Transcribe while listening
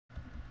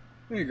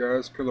Hey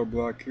guys, Killer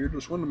Black here.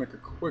 Just wanted to make a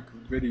quick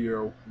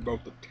video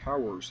about the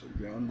towers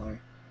again. I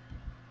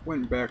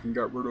went back and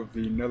got rid of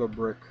the nether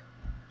brick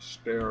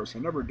stairs. I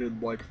never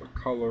did like the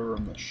color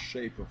and the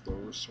shape of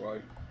those, so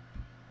I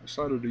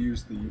decided to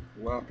use the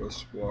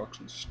lapis blocks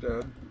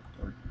instead.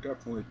 They're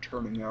definitely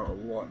turning out a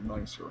lot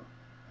nicer.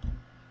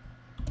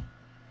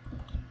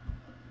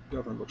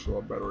 Definitely looks a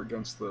lot better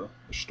against the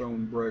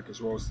stone brick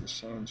as well as the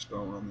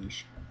sandstone on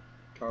these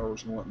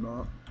towers and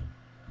whatnot.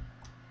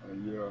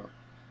 I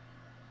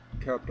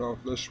capped off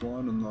this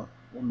one and the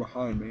one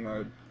behind me. I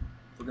had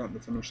forgotten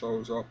to finish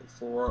those off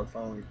before. I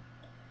finally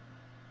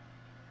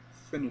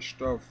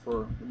finished up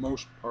for the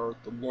most part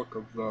the look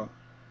of the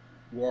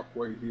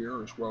walkway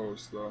here as well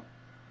as the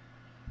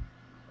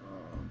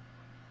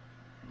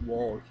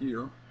wall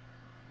here.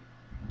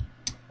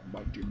 I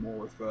might do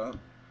more with that.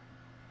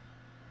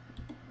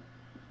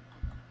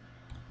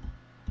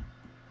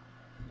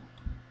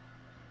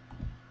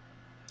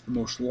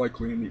 Most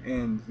likely in the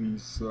end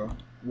these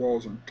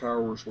walls and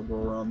towers will go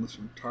around this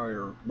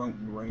entire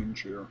mountain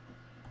range here.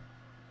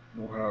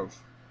 We'll have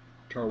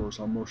towers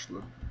on most of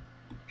the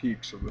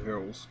peaks of the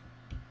hills.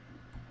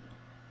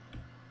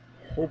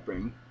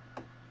 Hoping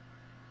to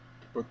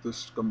put this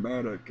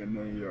schematic in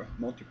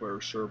a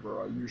multiplayer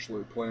server I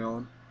usually play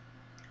on.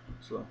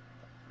 It's a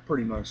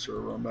pretty nice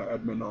server. I'm the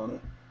admin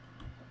on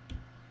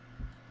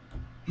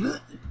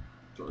it.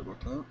 Sorry about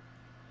that.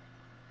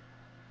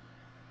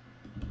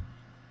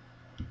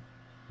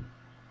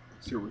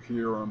 See over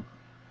here, I'm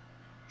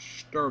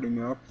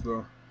starting up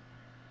the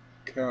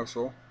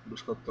castle.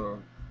 Just got the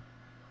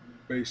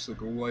basic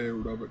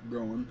layout of it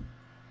going.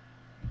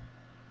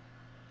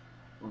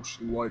 Most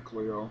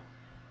likely I'll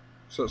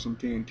set some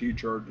TNT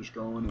charges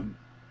going and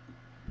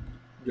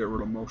get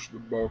rid of most of the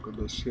bulk of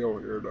this hill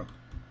here to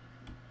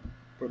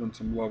put in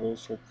some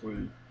levels,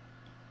 hopefully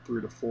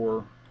 3 to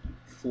 4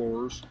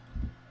 floors.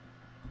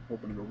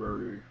 Hoping to go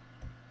very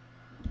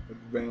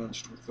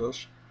advanced with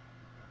this.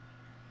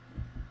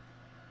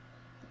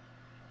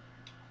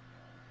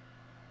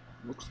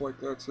 Looks like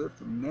that's it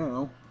for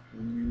now.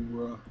 When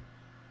you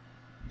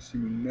see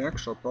me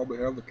next, I'll probably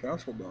have the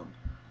castle done.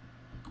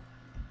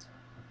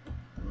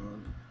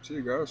 See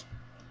you guys.